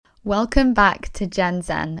Welcome back to Gen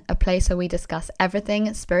Zen, a place where we discuss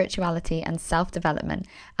everything spirituality and self-development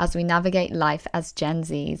as we navigate life as Gen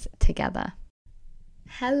Zs together.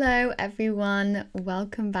 Hello everyone,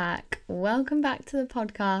 welcome back. Welcome back to the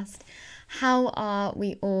podcast. How are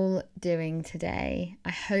we all doing today?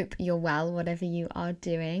 I hope you're well, whatever you are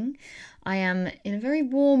doing. I am in a very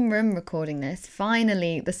warm room recording this.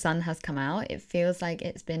 Finally, the sun has come out. It feels like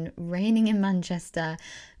it's been raining in Manchester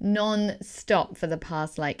non-stop for the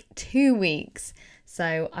past 2 weeks.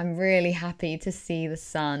 So I'm really happy to see the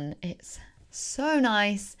sun. It's so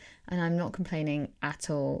nice and I'm not complaining at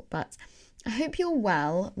all. But I hope you're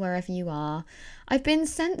well wherever you are. I've been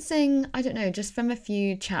sensing, I don't know, just from a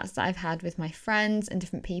few chats that I've had with my friends and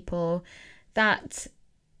different people, that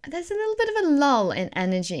there's a little bit of a lull in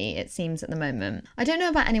energy, it seems, at the moment. I don't know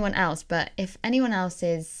about anyone else, but if anyone else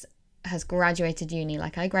has graduated uni,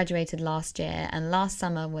 like I graduated last year, and last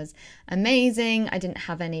summer was amazing. I didn't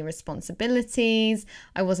have any responsibilities.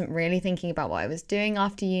 I wasn't really thinking about what I was doing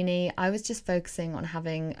after uni. I was just focusing on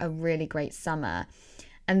having a really great summer.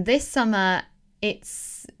 And this summer,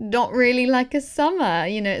 it's not really like a summer.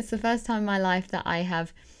 You know, it's the first time in my life that I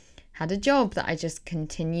have had a job that I just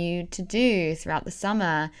continue to do throughout the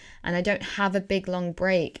summer. And I don't have a big long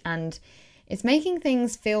break. And it's making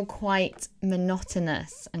things feel quite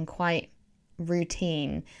monotonous and quite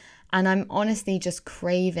routine. And I'm honestly just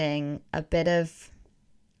craving a bit of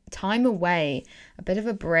time away, a bit of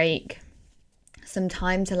a break, some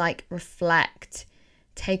time to reflect,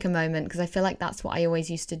 take a moment, because I feel like that's what I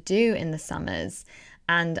always used to do in the summers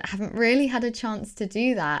and I haven't really had a chance to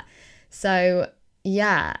do that. So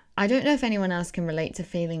yeah, I don't know if anyone else can relate to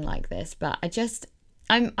feeling like this, but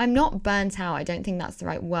I'm not burnt out. I don't think that's the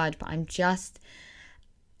right word, but I'm just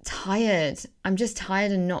tired. I'm just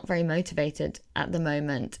tired and not very motivated at the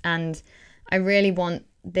moment. And I really want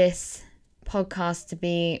this podcast to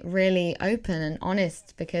be really open and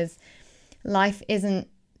honest, because life isn't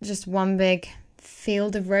just one big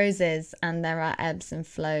field of roses and there are ebbs and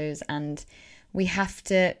flows, and we have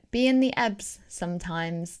to be in the ebbs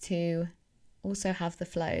sometimes to also have the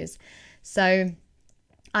flows. So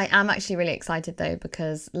I am actually really excited though,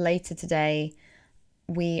 because later today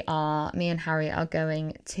me and Harry are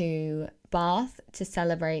going to Bath to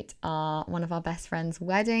celebrate one of our best friends'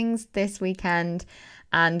 weddings this weekend,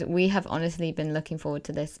 and we have honestly been looking forward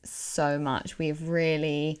to this so much. We've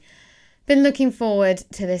really been looking forward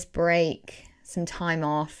to this break, some time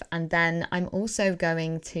off, and then I'm also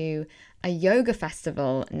going to a yoga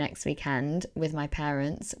festival next weekend with my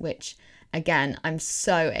parents, which again I'm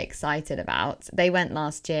so excited about. They went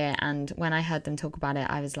last year, and when I heard them talk about it,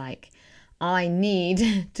 I was like, I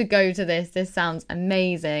need to go to this. This sounds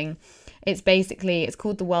amazing. It's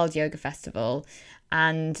called the World Yoga Festival,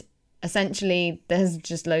 and essentially there's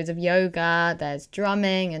just loads of yoga, there's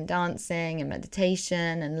drumming and dancing and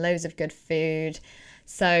meditation and loads of good food.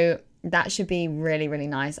 So that should be really, really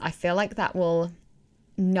nice. I feel like that will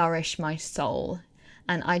nourish my soul.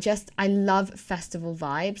 And I love festival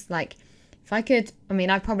vibes. If I could,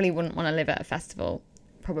 I probably wouldn't want to live at a festival,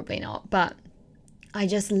 probably not, but I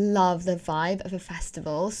just love the vibe of a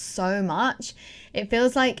festival so much. It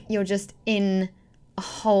feels like you're just in a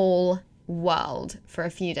whole world for a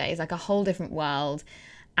few days, like a whole different world.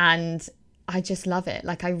 And I just love it.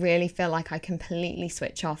 I really feel like I completely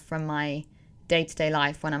switch off from my day-to-day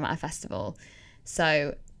life when I'm at a festival.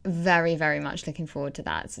 So very, very much looking forward to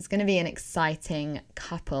that. So it's going to be an exciting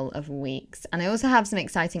couple of weeks. And I also have some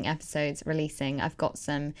exciting episodes releasing. I've got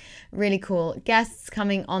some really cool guests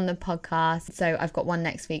coming on the podcast. So I've got one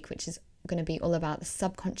next week, which is going to be all about the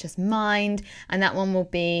subconscious mind. And that one will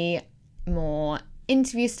be more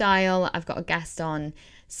interview style. I've got a guest on.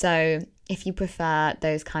 So if you prefer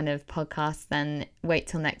those kind of podcasts, then wait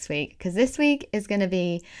till next week, because this week is going to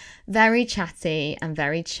be very chatty and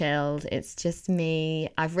very chilled. It's just me.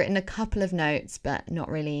 I've written a couple of notes, but not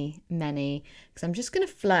really many, because I'm just going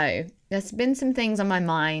to flow. There's been some things on my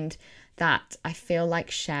mind that I feel like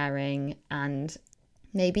sharing, and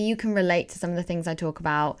maybe you can relate to some of the things I talk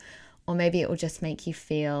about, or maybe it will just make you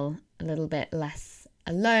feel a little bit less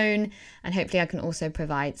alone. And hopefully I can also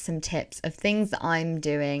provide some tips of things that I'm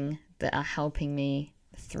doing that are helping me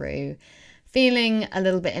through feeling a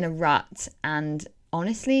little bit in a rut and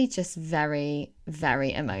honestly just very,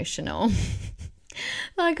 very emotional.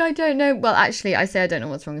 I don't know. Well, actually, I say I don't know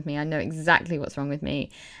what's wrong with me. I know exactly what's wrong with me.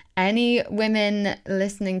 Any women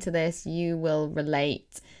listening to this, you will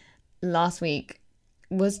relate. Last week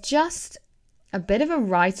was just a bit of a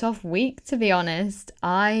write-off week, to be honest.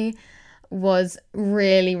 I was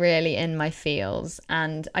really, really in my feels,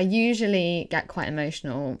 and I usually get quite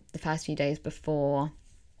emotional the first few days before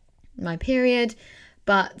my period,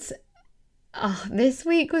 But this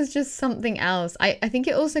week was just something else. I think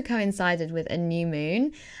it also coincided with a new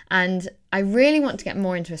moon, and I really want to get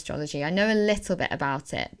more into astrology. I know a little bit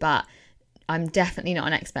about it, but I'm definitely not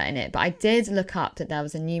an expert in it. But I did look up that there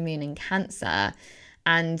was a new moon in Cancer,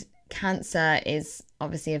 and Cancer is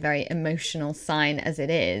obviously a very emotional sign as it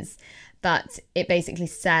is. But it basically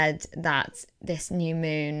said that this new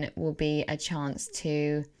moon will be a chance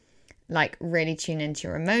to like really tune into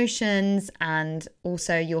your emotions, and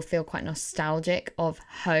also you'll feel quite nostalgic of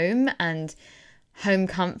home and home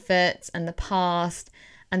comforts and the past.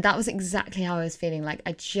 And that was exactly how I was feeling. Like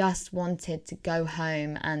I just wanted to go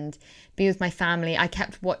home and be with my family. I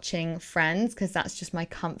kept watching Friends because that's just my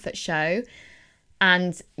comfort show.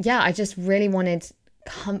 And yeah, I just really wanted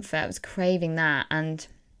comfort. I was craving that. And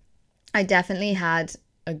I definitely had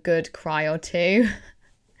a good cry or two.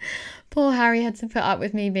 Poor Harry had to put up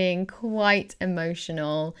with me being quite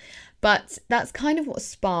emotional. But that's kind of what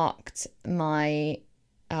sparked my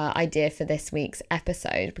idea for this week's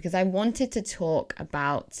episode, because I wanted to talk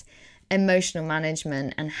about emotional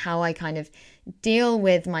management and how I kind of deal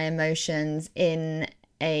with my emotions in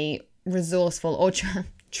a resourceful, or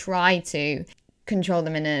try to control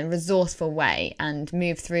them in a resourceful way and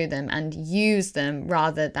move through them and use them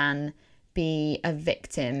rather than be a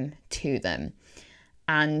victim to them.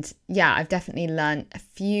 And yeah, I've definitely learned a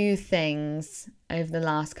few things over the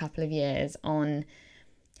last couple of years on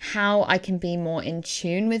how I can be more in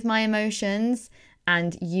tune with my emotions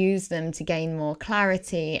and use them to gain more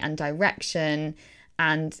clarity and direction,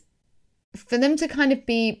 and for them to kind of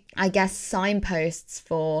be, I guess, signposts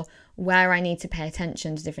for where I need to pay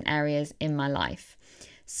attention to different areas in my life.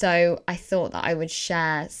 So I thought that I would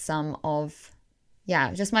share some of,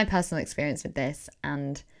 just my personal experience with this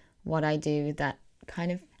and what I do that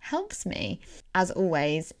kind of helps me. As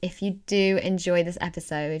always, if you do enjoy this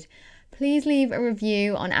episode, please leave a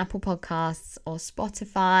review on Apple Podcasts or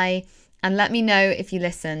Spotify and let me know if you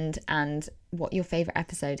listened and what your favourite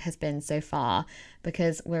episode has been so far,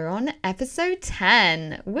 because we're on episode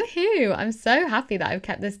 10. Woohoo! I'm so happy that I've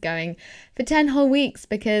kept this going for 10 whole weeks,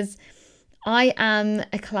 because I am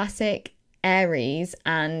a classic Aries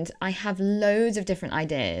and I have loads of different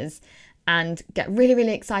ideas and get really,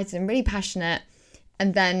 really excited and really passionate.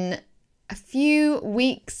 And then a few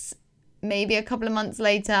weeks, maybe a couple of months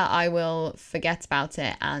later, I will forget about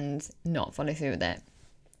it and not follow through with it.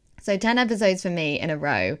 So 10 episodes for me in a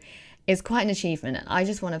row is quite an achievement. And I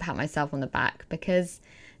just want to pat myself on the back because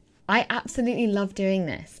I absolutely love doing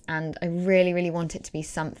this. And I really, really want it to be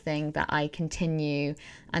something that I continue.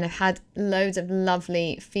 And I've had loads of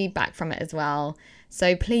lovely feedback from it as well.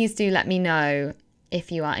 So please do let me know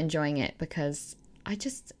if you are enjoying it, because I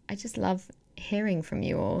just love hearing from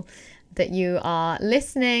you all, that you are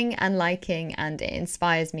listening and liking, and it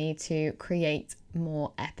inspires me to create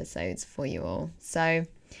more episodes for you all. So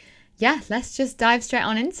yeah, let's just dive straight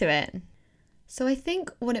on into it. So I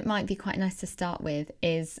think what it might be quite nice to start with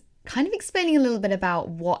is kind of explaining a little bit about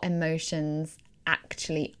what emotions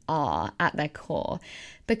actually are at their core,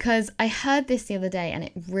 because I heard this the other day and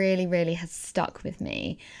it really, really has stuck with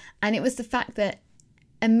me. And it was the fact that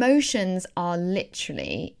emotions are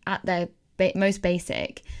literally, at their most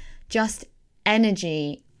basic, just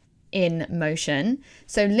energy in motion.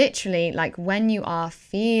 So literally, like when you are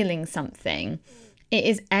feeling something, it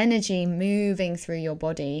is energy moving through your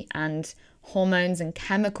body and hormones and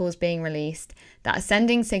chemicals being released that are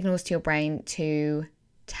sending signals to your brain to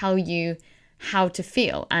tell you how to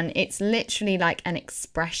feel. And it's literally like an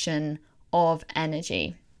expression of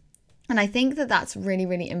energy. And I think that that's really,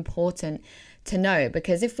 really important to know,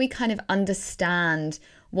 because if we kind of understand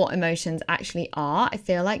what emotions actually are, I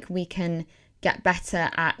feel like we can get better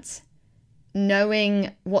at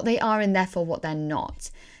knowing what they are and therefore what they're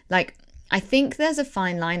not. Like, I think there's a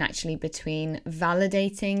fine line actually between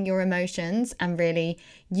validating your emotions and really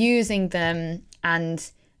using them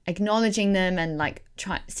and acknowledging them and like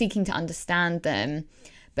seeking to understand them.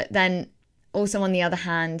 But then also on the other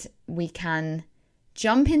hand, we can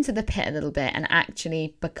jump into the pit a little bit and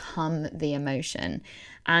actually become the emotion.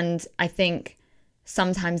 And I think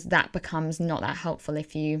sometimes that becomes not that helpful.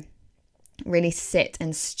 If you really sit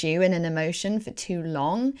and stew in an emotion for too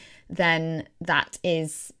long, then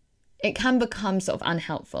it can become sort of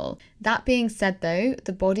unhelpful. That being said though,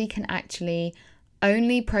 the body can actually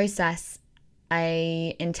only process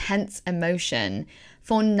a intense emotion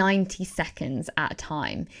for 90 seconds at a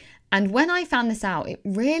time. And when I found this out, it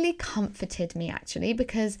really comforted me actually,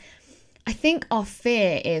 because I think our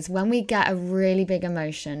fear is when we get a really big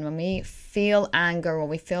emotion, when we feel anger or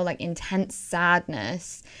we feel like intense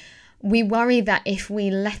sadness, we worry that if we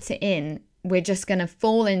let it in, we're just going to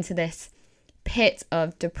fall into this pit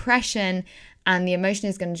of depression, and the emotion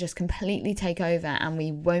is going to just completely take over and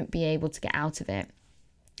we won't be able to get out of it.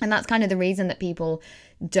 And that's kind of the reason that people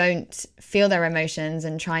don't feel their emotions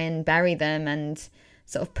and try and bury them and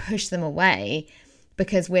sort of push them away,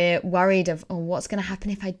 because we're worried of, oh, what's going to happen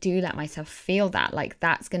if I do let myself feel that? Like,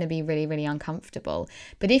 that's going to be really, really uncomfortable.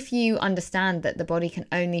 But if you understand that the body can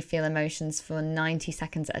only feel emotions for 90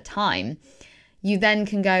 seconds at a time, you then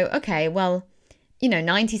can go, okay, well,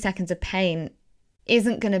 90 seconds of pain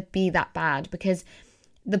isn't going to be that bad, because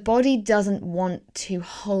the body doesn't want to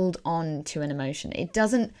hold on to an emotion. It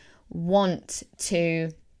doesn't want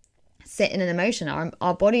to sit in an emotion.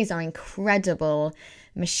 Our bodies are incredible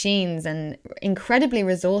machines and incredibly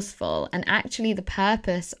resourceful. And actually the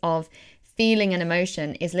purpose of feeling an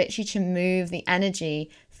emotion is literally to move the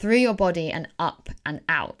energy through your body and up and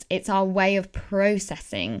out. It's our way of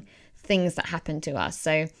processing things that happen to us.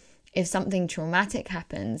 So if something traumatic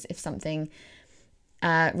happens, if something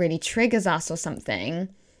really triggers us or something,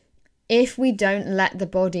 if we don't let the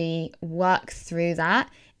body work through that,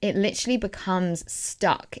 it literally becomes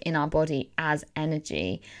stuck in our body as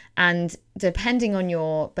energy. And depending on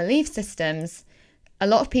your belief systems, a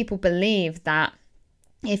lot of people believe that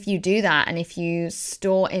if you do that and if you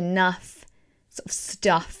store enough sort of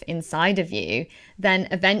stuff inside of you, then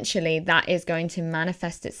eventually that is going to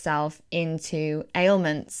manifest itself into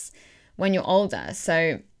ailments when you're older.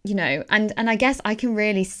 So, and I guess I can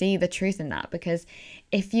really see the truth in that, because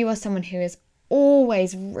if you are someone who is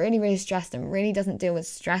always really, really stressed and really doesn't deal with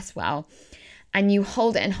stress well, and you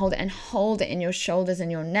hold it and hold it and hold it in your shoulders and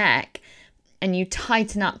your neck, and you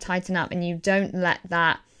tighten up, and you don't let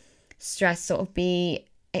that stress sort of be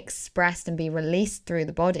expressed and be released through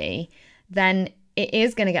the body, then it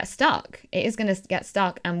is going to get stuck. It is going to get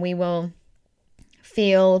stuck, and we will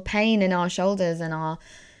feel pain in our shoulders and our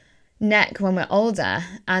neck when we're older.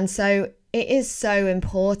 And so it is so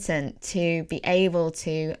important to be able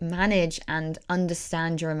to manage and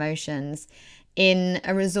understand your emotions in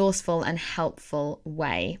a resourceful and helpful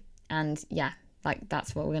way. And yeah, like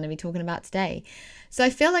that's what we're going to be talking about today. So I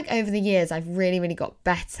feel like over the years, I've really, really got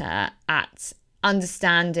better at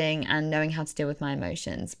understanding and knowing how to deal with my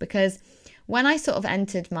emotions, because when I sort of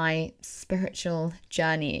entered my spiritual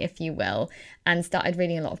journey, if you will, and started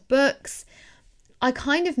reading a lot of books, I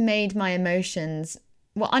kind of made my emotions,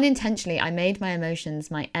 well, unintentionally, I made my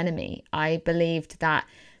emotions my enemy. I believed that,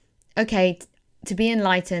 okay, to be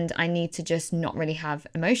enlightened, I need to just not really have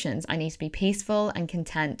emotions. I need to be peaceful and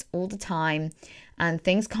content all the time, and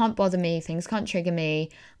things can't bother me, things can't trigger me.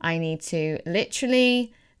 I need to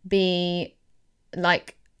literally be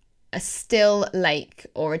like a still lake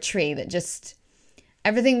or a tree that just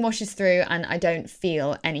everything washes through and I don't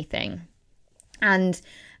feel anything. And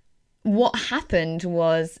what happened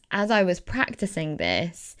was, as I was practicing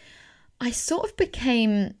this, I sort of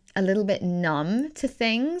became a little bit numb to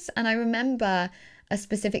things. And I remember a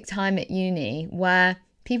specific time at uni where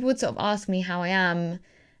people would sort of ask me how I am,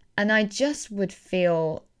 and I just would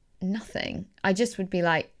feel nothing. I just would be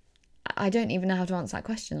like, I don't even know how to answer that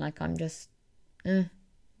question. Like, I'm just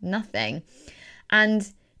nothing.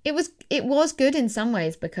 And it was good in some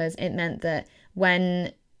ways, because it meant that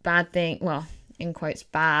when in quotes,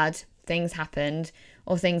 bad things happened,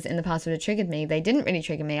 or things in the past would have triggered me, they didn't really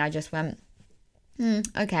trigger me. I just went,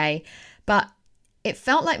 okay. But it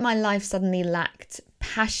felt like my life suddenly lacked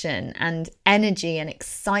passion and energy and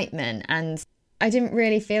excitement, and I didn't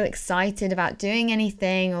really feel excited about doing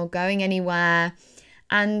anything or going anywhere.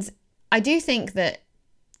 And I do think that,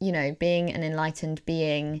 being an enlightened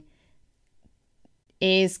being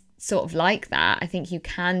is sort of like that. I think you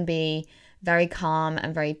can be very calm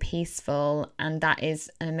and very peaceful, and that is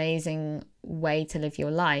an amazing way to live your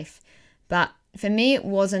life. But for me, it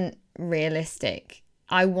wasn't realistic.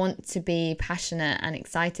 I want to be passionate and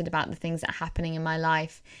excited about the things that are happening in my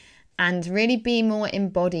life and really be more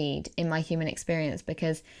embodied in my human experience,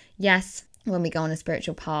 because yes, when we go on a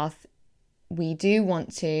spiritual path, we do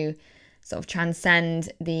want to sort of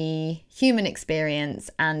transcend the human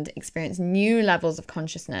experience and experience new levels of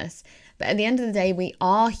consciousness. But at the end of the day, we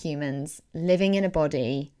are humans living in a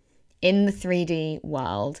body in the 3D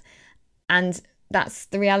world. And that's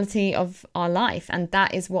the reality of our life. And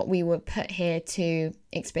that is what we were put here to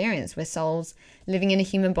experience. We're souls living in a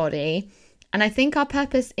human body. And I think our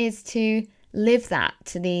purpose is to live that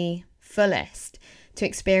to the fullest, to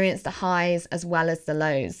experience the highs as well as the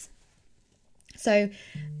lows. So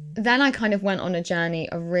then I kind of went on a journey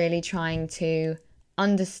of really trying to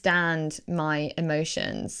understand my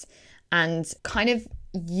emotions and kind of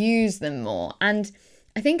use them more. And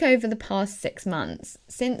I think over the past 6 months,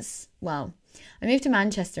 I moved to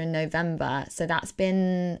Manchester in November, so that's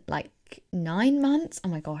been like like 9 months. Oh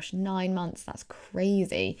my gosh, 9 months. That's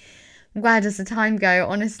crazy. Where does the time go,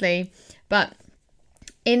 honestly? But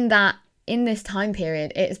in this time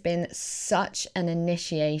period, it's been such an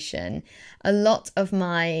initiation. A lot of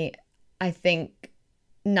my, I think,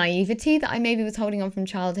 naivety that I maybe was holding on from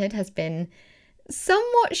childhood has been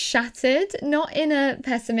somewhat shattered, not in a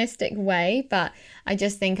pessimistic way, but I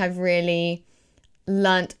just think I've really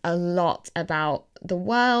learnt a lot about the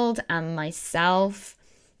world and myself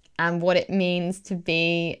and what it means to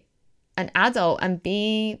be an adult and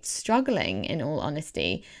be struggling, in all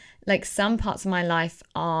honesty. Like, some parts of my life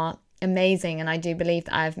are amazing, and I do believe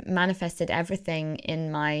that I've manifested everything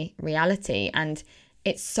in my reality, and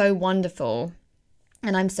it's so wonderful,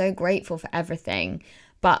 and I'm so grateful for everything.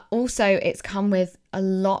 But also it's come with a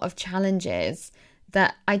lot of challenges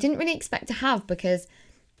that I didn't really expect to have, because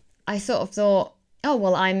I sort of thought, oh,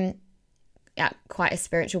 well, I'm at quite a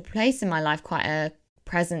spiritual place in my life, quite a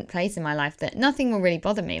present place in my life, that nothing will really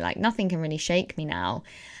bother me. Like, nothing can really shake me now.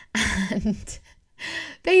 And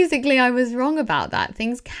basically I was wrong about that.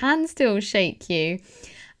 Things can still shake you.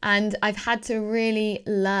 And I've had to really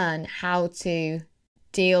learn how to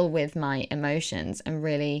deal with my emotions, and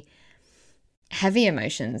really heavy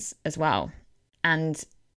emotions as well, and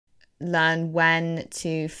learn when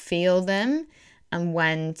to feel them and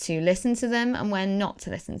when to listen to them and when not to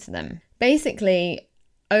listen to them. Basically,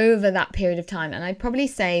 over that period of time, and I'd probably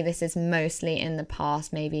say this is mostly in the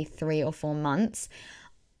past maybe 3 or 4 months,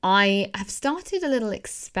 I have started a little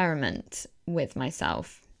experiment with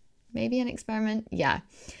myself. Maybe an experiment? Yeah.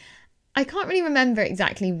 I can't really remember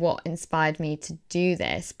exactly what inspired me to do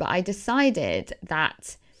this, but I decided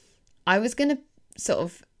that I was going to sort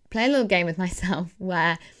of play a little game with myself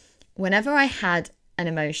where whenever I had an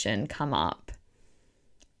emotion come up,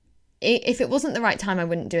 if it wasn't the right time, I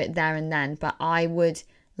wouldn't do it there and then, but I would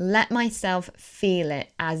let myself feel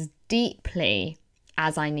it as deeply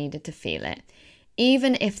as I needed to feel it.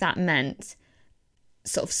 Even if that meant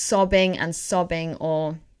sort of sobbing and sobbing,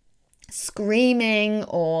 or screaming,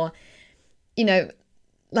 or, you know,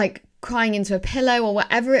 like crying into a pillow, or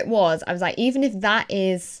whatever it was, I was like, even if that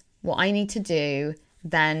is what I need to do,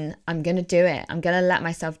 then I'm going to do it. I'm going to let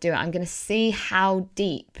myself do it. I'm going to see how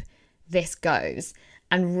deep this goes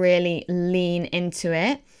and really lean into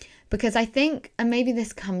it. Because I think, and maybe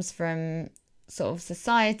this comes from sort of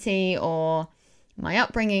society or my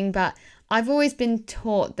upbringing, but I've always been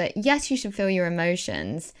taught that, yes, you should feel your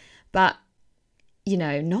emotions, but, you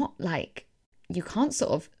know, not like, you can't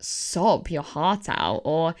sort of sob your heart out,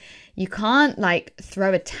 or you can't like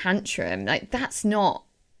throw a tantrum. Like, that's not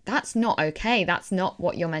okay. That's not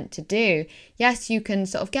what you're meant to do. Yes, you can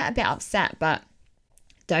sort of get a bit upset, but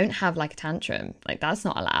don't have like a tantrum. Like, that's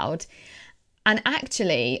not allowed. And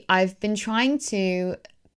actually, I've been trying to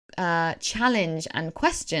challenge and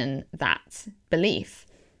question that belief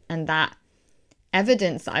and that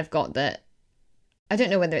evidence that I've got, that I don't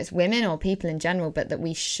know whether it's women or people in general, but that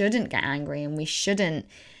we shouldn't get angry and we shouldn't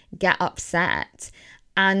get upset.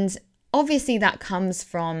 And obviously that comes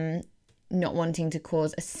from not wanting to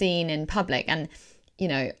cause a scene in public. And, you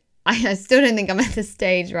know, I still don't think I'm at the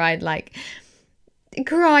stage where I'd like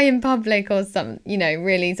cry in public or some, you know,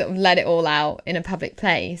 really sort of let it all out in a public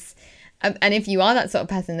place. And if you are that sort of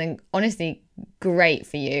person, then honestly, great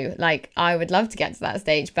for you. Like, I would love to get to that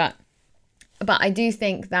stage, but I do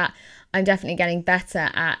think that I'm definitely getting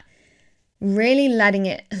better at really letting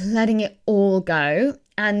it all go.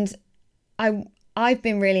 And I've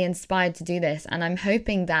been really inspired to do this, and I'm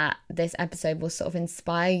hoping that this episode will sort of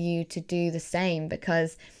inspire you to do the same,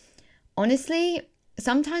 because honestly,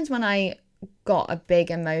 sometimes when I got a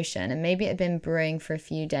big emotion, and maybe it had been brewing for a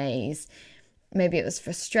few days, maybe it was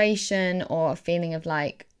frustration or a feeling of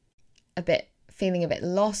like feeling a bit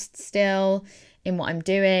lost still in what I'm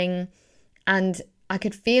doing, and I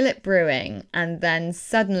could feel it brewing, and then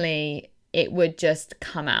suddenly it would just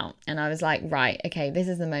come out, and I was like, right, okay, this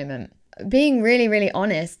is the moment. Being really, really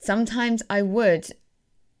honest, sometimes I would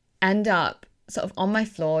end up sort of on my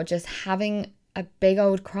floor just having a big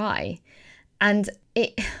old cry. And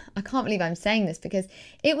I can't believe I'm saying this, because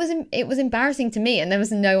it was embarrassing to me, and there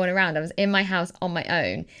was no one around. I was in my house on my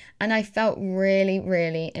own, and I felt really,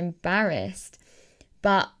 really embarrassed.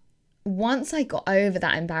 But once I got over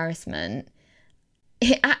that embarrassment,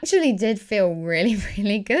 it actually did feel really,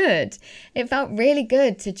 really good. It felt really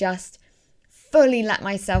good to just fully let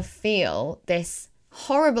myself feel this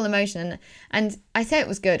horrible emotion. And I say it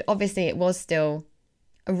was good. Obviously, it was still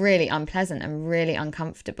really unpleasant and really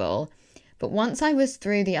uncomfortable. But once I was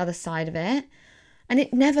through the other side of it, and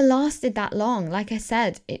it never lasted that long. Like I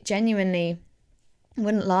said, it genuinely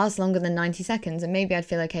wouldn't last longer than 90 seconds, and maybe I'd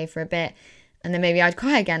feel okay for a bit. And then maybe I'd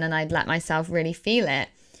cry again and I'd let myself really feel it.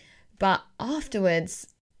 But afterwards,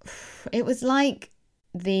 it was like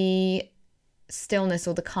the stillness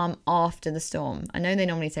or the calm after the storm. I know they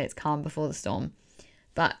normally say it's calm before the storm,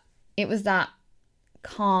 but it was that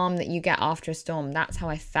calm that you get after a storm. That's how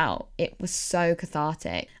I felt. It was so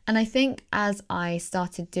cathartic. And I think as I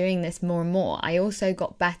started doing this more and more, I also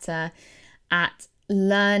got better at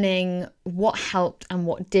learning what helped and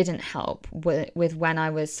what didn't help with when I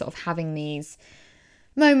was sort of having these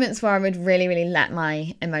moments where I would really, really let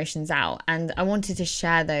my emotions out. And I wanted to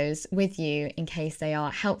share those with you in case they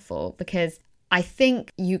are helpful, because I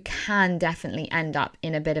think you can definitely end up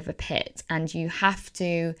in a bit of a pit, and you have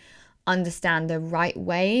to understand the right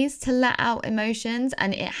ways to let out emotions,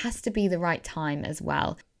 and it has to be the right time as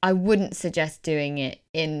well. I wouldn't suggest doing it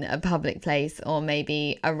in a public place or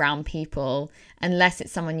maybe around people unless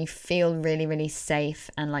it's someone you feel really, really safe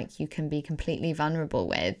and like you can be completely vulnerable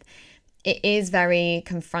with. It is very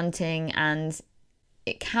confronting and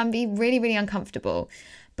it can be really, really uncomfortable.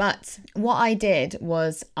 But what I did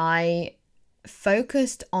was I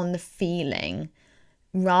focused on the feeling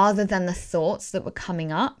rather than the thoughts that were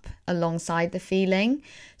coming up alongside the feeling.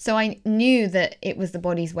 So I knew that it was the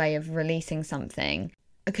body's way of releasing something,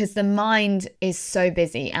 because the mind is so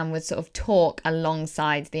busy and would sort of talk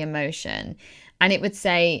alongside the emotion. And it would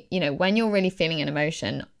say, you know, when you're really feeling an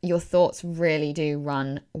emotion, your thoughts really do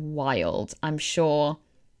run wild. I'm sure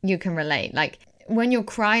you can relate. Like when you're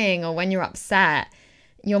crying or when you're upset,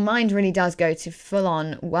 your mind really does go to full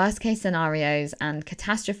on worst case scenarios and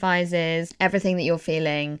catastrophizes everything that you're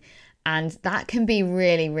feeling. And that can be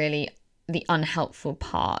really, really the unhelpful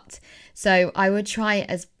part. So I would try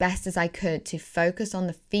as best as I could to focus on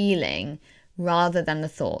the feeling rather than the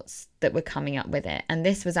thoughts that were coming up with it. And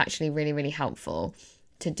this was actually really, really helpful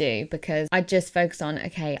to do, because I just focused on,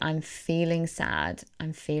 okay, I'm feeling sad,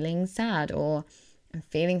 or I'm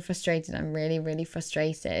feeling frustrated, I'm really, really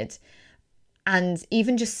frustrated. And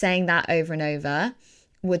even just saying that over and over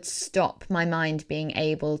would stop my mind being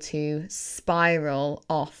able to spiral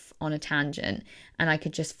off on a tangent. And I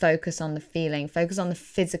could just focus on the feeling, focus on the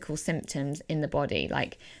physical symptoms in the body.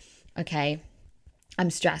 Like, okay,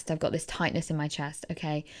 I'm stressed. I've got this tightness in my chest.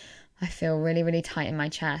 Okay, I feel really, really tight in my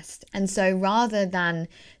chest. And so rather than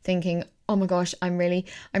thinking, oh my gosh, I'm really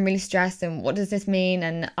stressed, and what does this mean?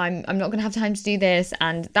 And I'm not going to have time to do this,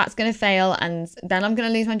 and that's going to fail, and then I'm going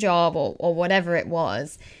to lose my job, or whatever it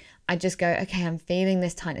was. I just go, okay, I'm feeling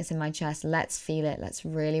this tightness in my chest. Let's feel it. Let's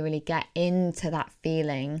really, really get into that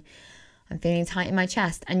feeling. I'm feeling tight in my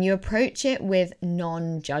chest. And you approach it with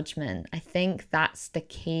non-judgment. I think that's the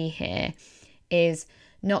key here, is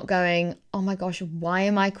not going, oh my gosh, why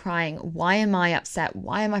am I crying? Why am I upset?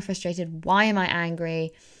 Why am I frustrated? Why am I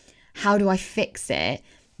angry? How do I fix it?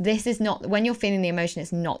 This is not, when you're feeling the emotion,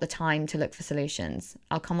 it's not the time to look for solutions.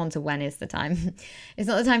 I'll come on to when is the time. It's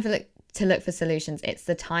not the time to look for solutions. It's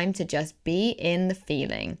the time to just be in the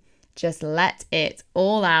feeling. Just let it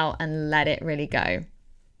all out and let it really go.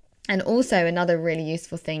 And also another really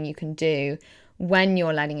useful thing you can do when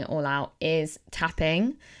you're letting it all out is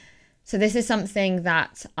tapping. So this is something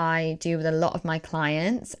that I do with a lot of my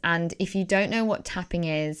clients. And if you don't know what tapping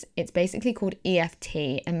is, it's basically called EFT,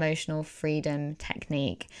 Emotional Freedom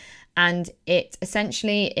Technique. And it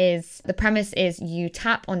essentially is, the premise is you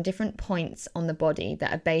tap on different points on the body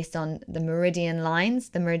that are based on the meridian lines,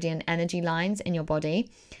 the meridian energy lines in your body.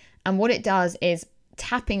 And what it does is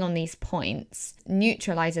tapping on these points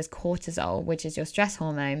neutralizes cortisol, which is your stress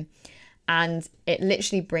hormone. And it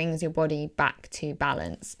literally brings your body back to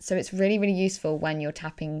balance. So it's really, really useful when you're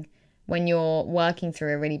tapping, when you're working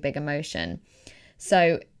through a really big emotion.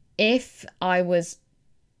 So if I was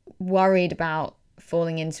worried about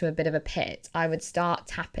falling into a bit of a pit, I would start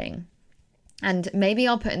tapping. And maybe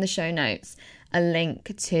I'll put in the show notes a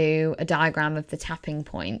link to a diagram of the tapping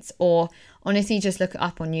points, or honestly, just look it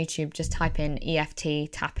up on YouTube, just type in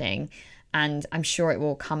EFT tapping, and I'm sure it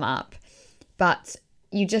will come up. But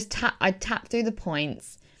you just tap, I tap through the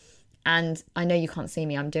points, and I know you can't see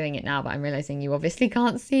me, I'm doing it now, but I'm realizing you obviously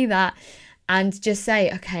can't see that. And just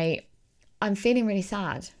say, okay, I'm feeling really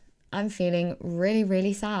sad. I'm feeling really,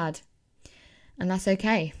 really sad. And that's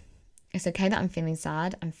okay. It's okay that I'm feeling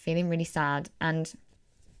sad. I'm feeling really sad. And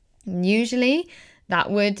usually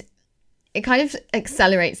it kind of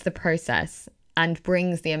accelerates the process and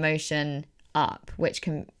brings the emotion up, which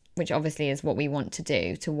obviously is what we want to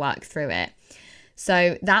do to work through it.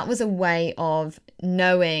 So that was a way of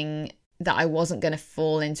knowing that I wasn't going to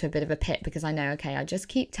fall into a bit of a pit, because I know, okay, I just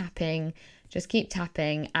keep tapping.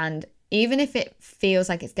 And even if it feels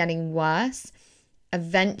like it's getting worse,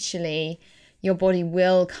 eventually your body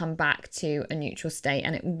will come back to a neutral state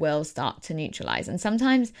and it will start to neutralize. And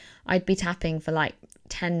sometimes I'd be tapping for like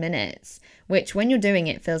 10 minutes, which when you're doing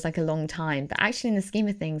it feels like a long time, but actually in the scheme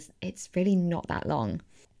of things, it's really not that long.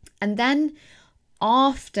 And then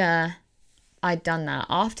after I'd done that,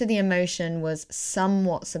 after the emotion was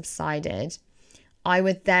somewhat subsided, I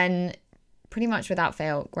would then pretty much without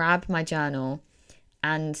fail grab my journal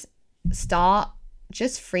and start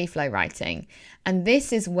just free flow writing. And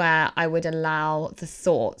this is where I would allow the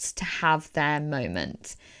thoughts to have their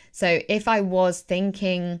moment. So if I was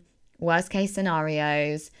thinking worst case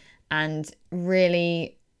scenarios and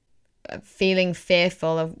really feeling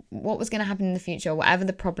fearful of what was going to happen in the future, whatever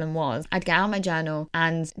the problem was, I'd get out my journal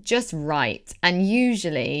and just write. And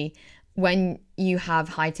usually when you have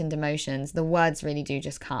heightened emotions, the words really do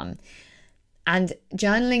just come. And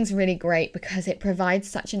journaling's really great because it provides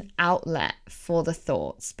such an outlet for the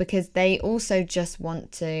thoughts, because they also just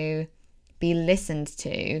want to be listened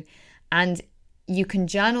to. And you can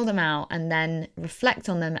journal them out and then reflect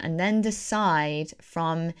on them and then decide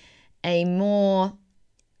from a more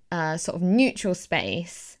sort of neutral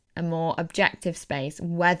space, a more objective space,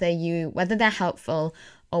 whether they're helpful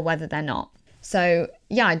or whether they're not. So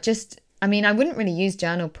yeah, I wouldn't really use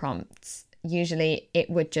journal prompts. Usually it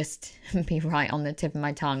would just be right on the tip of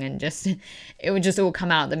my tongue and it would just all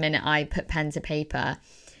come out the minute I put pen to paper.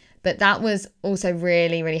 But that was also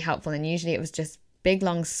really, really helpful. And usually it was just big,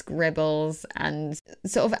 long scribbles and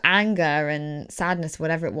sort of anger and sadness,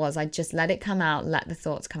 whatever it was. I'd just let it come out, let the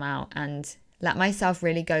thoughts come out and let myself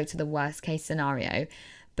really go to the worst case scenario.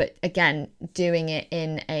 But again, doing it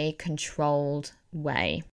in a controlled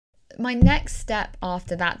way. My next step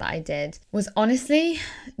after that I did was honestly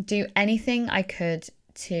do anything I could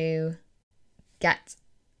to get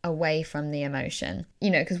away from the emotion.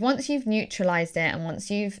 Because once you've neutralized it and once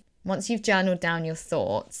you've journaled down your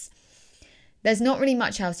thoughts, there's not really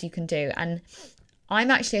much else you can do. And I'm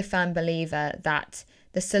actually a firm believer that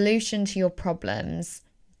the solution to your problems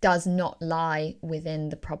does not lie within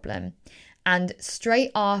the problem. And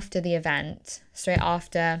straight after the event, straight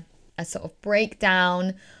after a sort of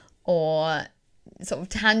breakdown or sort of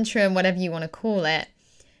tantrum, whatever you want to call it,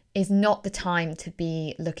 is not the time to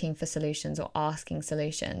be looking for solutions or asking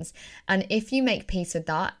solutions. And if you make peace with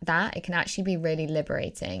that it can actually be really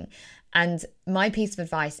liberating. And my piece of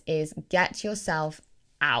advice is get yourself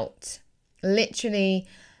out. Literally,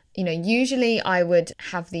 usually I would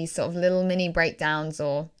have these sort of little mini breakdowns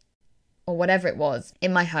or whatever it was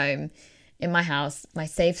in my home, in my house, my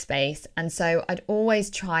safe space. And so I'd always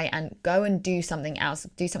try and go and do something else,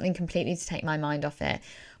 do something completely to take my mind off it,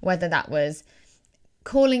 whether that was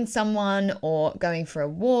calling someone or going for a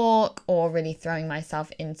walk or really throwing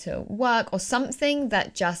myself into work or something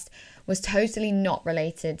that just was totally not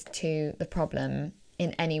related to the problem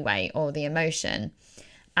in any way or the emotion.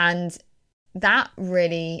 And that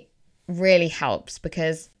really, really helps,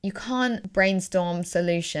 because you can't brainstorm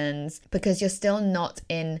solutions because you're still not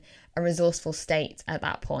in a resourceful state at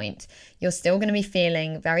that point. You're still going to be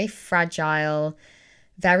feeling very fragile,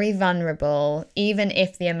 very vulnerable. Even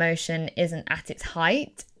if the emotion isn't at its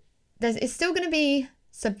height, it's still going to be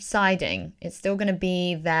subsiding. It's still going to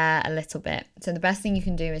be there a little bit. So the best thing you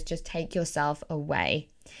can do is just take yourself away.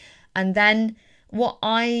 And then what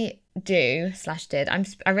I did,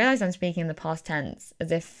 I realize I'm speaking in the past tense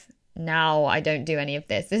as if now I don't do any of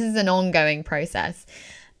this. This is an ongoing process.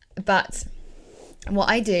 But what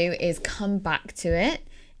I do is come back to it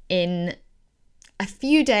in a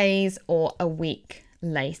few days or a week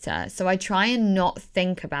later. So I try and not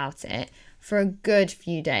think about it for a good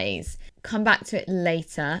few days. Come back to it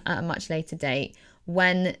later, at a much later date,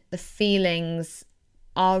 when the feelings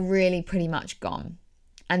are really pretty much gone.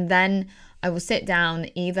 And then I will sit down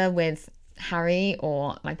either with Harry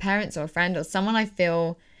or my parents or a friend or someone I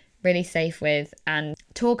feel really safe with and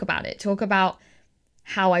talk about it. Talk about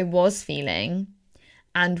how I was feeling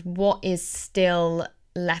and what is still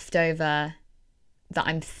left over that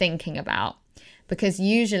I'm thinking about. Because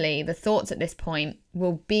usually the thoughts at this point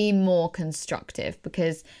will be more constructive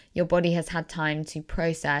because your body has had time to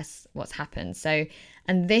process what's happened. So,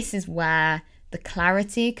 and this is where the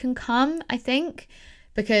clarity can come, I think.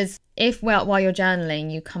 Because if while you're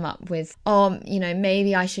journaling, you come up with,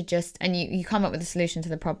 maybe I should just, and you come up with a solution to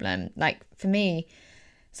the problem. Like for me,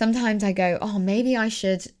 sometimes I go, maybe I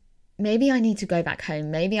need to go back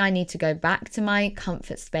home. Maybe I need to go back to my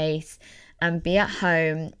comfort space and be at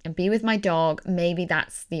home and be with my dog. Maybe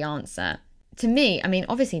that's the answer. To me,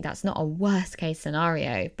 obviously that's not a worst case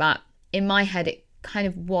scenario, but in my head it kind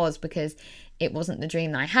of was, because it wasn't the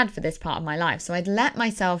dream that I had for this part of my life. So I'd let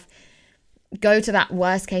myself go to that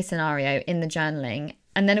worst case scenario in the journaling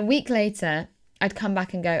And then a week later, I'd come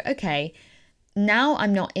back and go, okay, now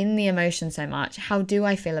I'm not in the emotion so much. How do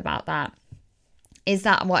I feel about that? Is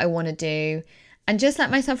that what I want to do? And just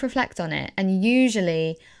let myself reflect on it. And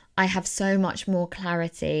usually I have so much more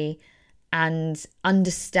clarity and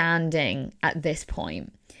understanding at this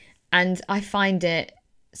point. And I find it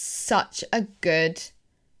such a good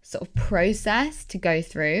sort of process to go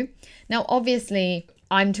through. Now, obviously,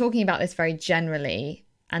 I'm talking about this very generally,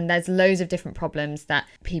 and there's loads of different problems that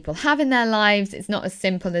people have in their lives. It's not as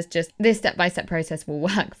simple as just this step-by-step process will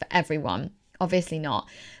work for everyone. Obviously not.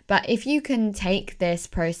 But if you can take this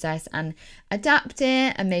process and adapt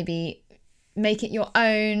it and maybe make it your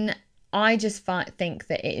own, I just think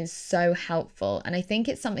that it is so helpful. And I think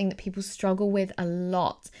it's something that people struggle with a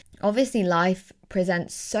lot. Obviously, life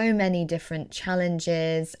presents so many different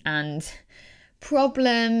challenges and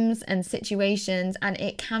problems and situations, and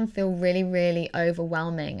it can feel really, really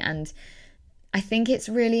overwhelming. And I think it's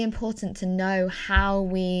really important to know how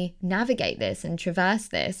we navigate this and traverse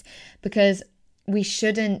this, because we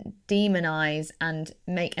shouldn't demonize and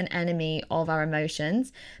make an enemy of our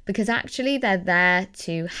emotions, because actually they're there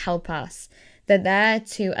to help us. They're there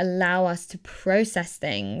to allow us to process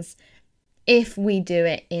things if we do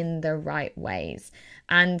it in the right ways.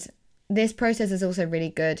 And this process is also really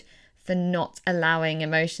good for not allowing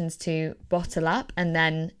emotions to bottle up and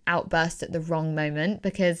then outburst at the wrong moment.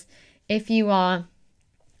 Because if you are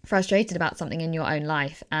frustrated about something in your own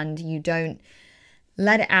life and you don't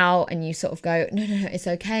let it out and you sort of go, no, it's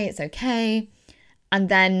okay. And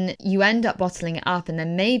then you end up bottling it up, and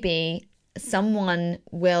then maybe someone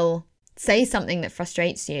will say something that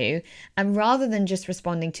frustrates you. And rather than just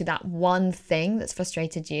responding to that one thing that's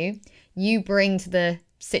frustrated you, you bring to the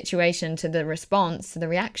situation, to the response, to the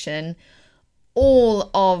reaction, all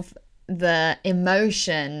of the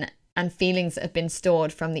emotion and feelings that have been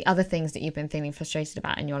stored from the other things that you've been feeling frustrated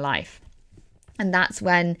about in your life. And that's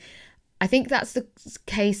when I think that's the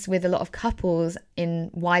case with a lot of couples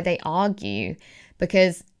in why they argue,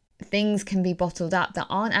 because things can be bottled up that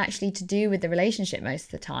aren't actually to do with the relationship most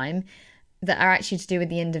of the time, that are actually to do with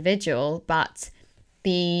the individual, but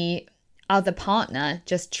the other partner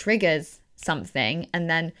just triggers something and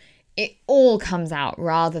then it all comes out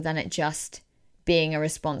rather than it just being a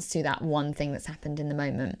response to that one thing that's happened in the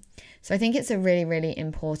moment. So I think it's a really, really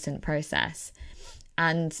important process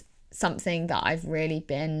and something that I've really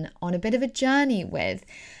been on a bit of a journey with.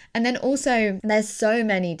 And then also there's so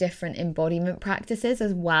many different embodiment practices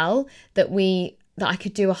as well that I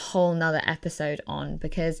could do a whole nother episode on,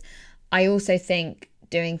 because I also think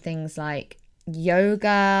doing things like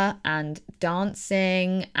yoga and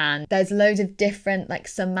dancing, and there's loads of different like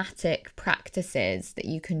somatic practices that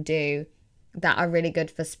you can do that are really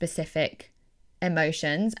good for specific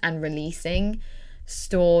emotions and releasing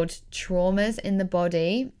stored traumas in the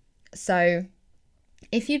body. So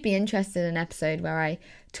if you'd be interested in an episode where I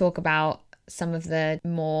talk about some of the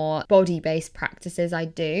more body-based practices I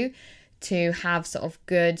do to have sort of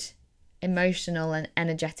good emotional and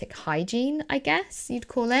energetic hygiene, I guess you'd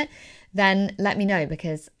call it, then let me know,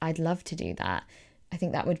 because I'd love to do that. I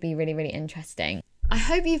think that would be really, really interesting. I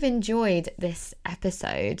hope you've enjoyed this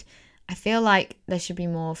episode. I feel like there should be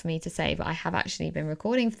more for me to say, but I have actually been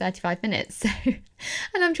recording for 35 minutes. And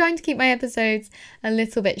I'm trying to keep my episodes a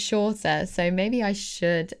little bit shorter. So maybe I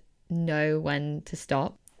should know when to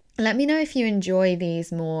stop. Let me know if you enjoy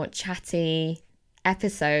these more chatty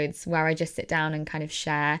episodes where I just sit down and kind of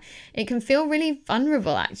share. It can feel really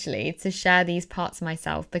vulnerable actually to share these parts of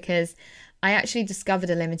myself, because I actually discovered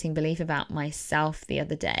a limiting belief about myself the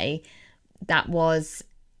other day. That was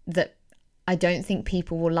that I don't think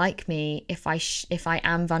people will like me if I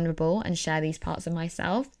am vulnerable and share these parts of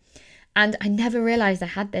myself. And I never realized I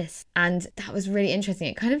had this. And that was really interesting.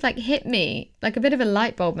 It kind of like hit me like a bit of a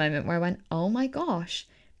light bulb moment where I went, oh my gosh,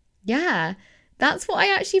 yeah, that's what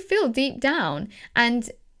I actually feel deep down. And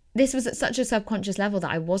this was at such a subconscious level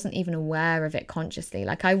that I wasn't even aware of it consciously.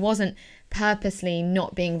 Like I wasn't purposely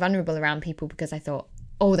not being vulnerable around people because I thought,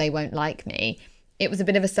 oh, they won't like me. It was a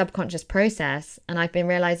bit of a subconscious process. And I've been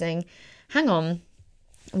realizing, hang on,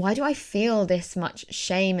 why do I feel this much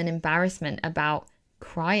shame and embarrassment about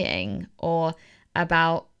crying or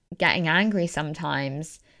about getting angry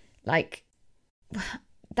sometimes? Like,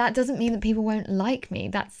 that doesn't mean that people won't like me.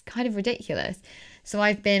 That's kind of ridiculous. So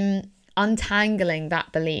I've been untangling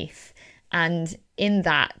that belief. And in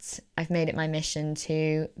that, I've made it my mission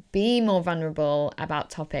to be more vulnerable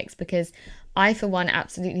about topics, because I, for one,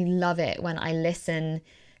 absolutely love it when I listen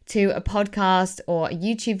to a podcast or a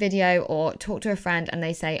YouTube video or talk to a friend and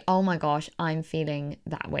they say, oh my gosh, I'm feeling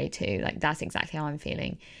that way too. Like, that's exactly how I'm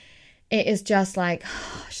feeling. it is just like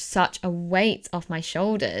such a weight off my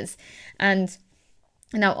shoulders. And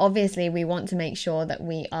now, obviously, we want to make sure that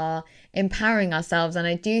we are empowering ourselves. And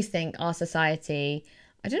I do think our society,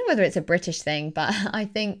 I don't know whether it's a British thing, but I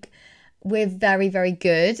think we're very, very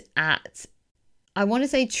good at, I want to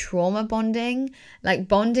say, trauma bonding, like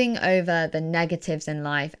bonding over the negatives in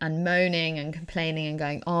life and moaning and complaining and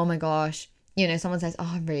going, oh my gosh, someone says,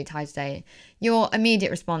 oh, I'm really tired today. Your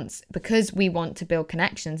immediate response, because we want to build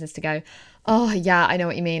connections, is to go, oh yeah, I know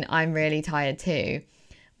what you mean. I'm really tired too.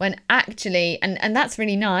 When actually, and that's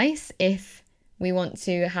really nice if we want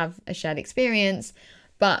to have a shared experience,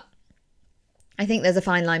 but I think there's a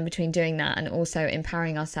fine line between doing that and also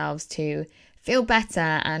empowering ourselves to feel better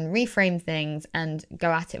and reframe things and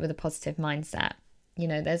go at it with a positive mindset.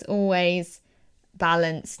 There's always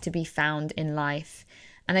balance to be found in life.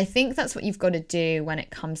 And I think that's what you've got to do when it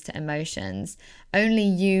comes to emotions. Only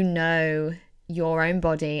you know your own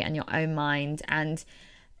body and your own mind, and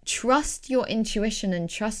trust your intuition and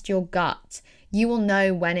trust your gut. You will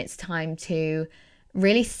know when it's time to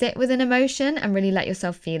really sit with an emotion and really let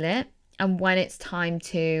yourself feel it, and when it's time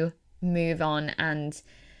to move on and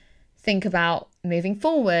think about moving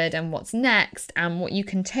forward and what's next and what you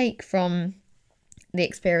can take from the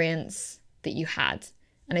experience that you had.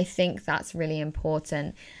 And I think that's really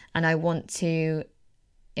important. And I want to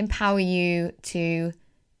empower you to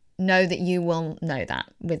know that you will know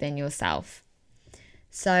that within yourself.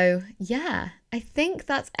 So yeah, I think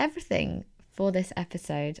that's everything for this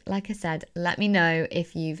episode. Like I said, let me know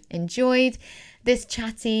if you've enjoyed this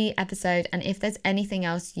chatty episode, and if there's anything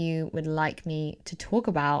else you would like me to talk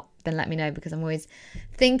about, then let me know, because I'm always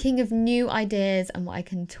thinking of new ideas and what I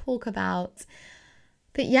can talk about.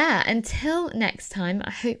 But yeah, until next time,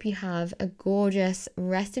 I hope you have a gorgeous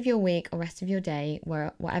rest of your week or rest of your day,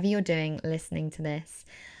 whatever you're doing listening to this.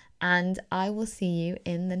 And I will see you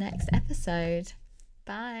in the next episode.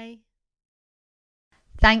 Bye.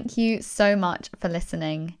 Thank you so much for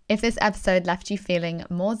listening. If this episode left you feeling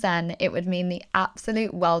more zen, it would mean the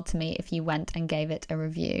absolute world to me if you went and gave it a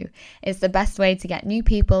review. It's the best way to get new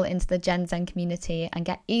people into the Gen Zen community and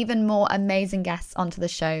get even more amazing guests onto the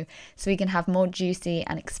show so we can have more juicy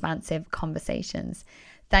and expansive conversations.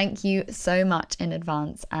 Thank you so much in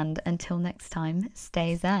advance, and until next time,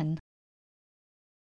 stay zen.